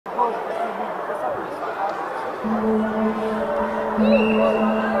Bitches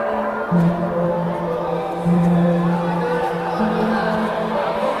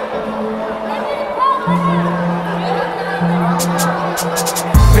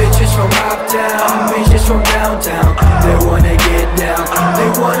from uptown, bitches from downtown. They wanna get down, they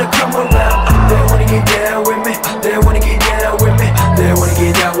wanna come around. They wanna get down with me, they wanna get down with me. They wanna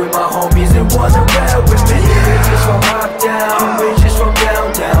get down with my homies and wanna ride with me. Bitches from uptown, bitches from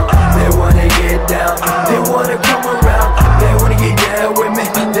downtown. They wanna get down, they wanna come around. They wanna get down with me,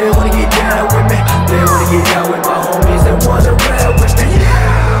 they wanna get down with me. They wanna get down with my homies and wanna ride with me.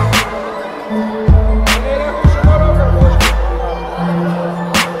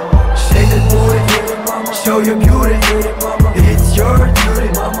 Show your beauty, it's your duty.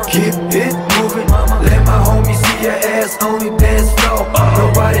 Keep it moving, let my homies see your ass on the dance floor.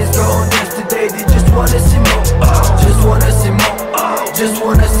 Nobody's gonna dance today, they just wanna see more. Just wanna see more, just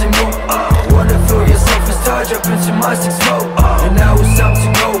wanna see more. Wanna feel yourself as charge up into my 6-4. And now it's time to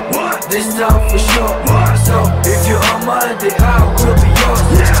go, this time for sure. So if you're on my day, I will be yours.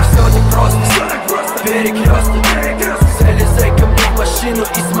 Сегодня просто перекресток. Залезай ко мне в машину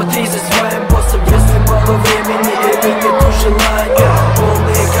и смотри за своим боссом. Если мало времени или нету желания,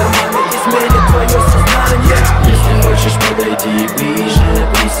 полные карманы изменят твое сознание. Если хочешь, подойди ближе,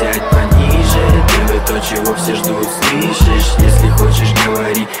 присядь пониже. Ты то, чего все ждут, слышишь? Если хочешь,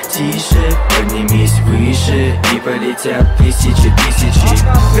 говори тише, поднимись выше и полетят тысячи.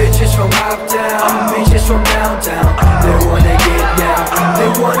 Bitches from uptown, bitches from downtown. They wanna get down, they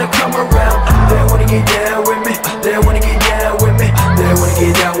wanna come around. They wanna get down with me, they wanna get down with me. They wanna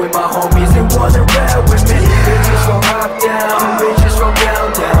get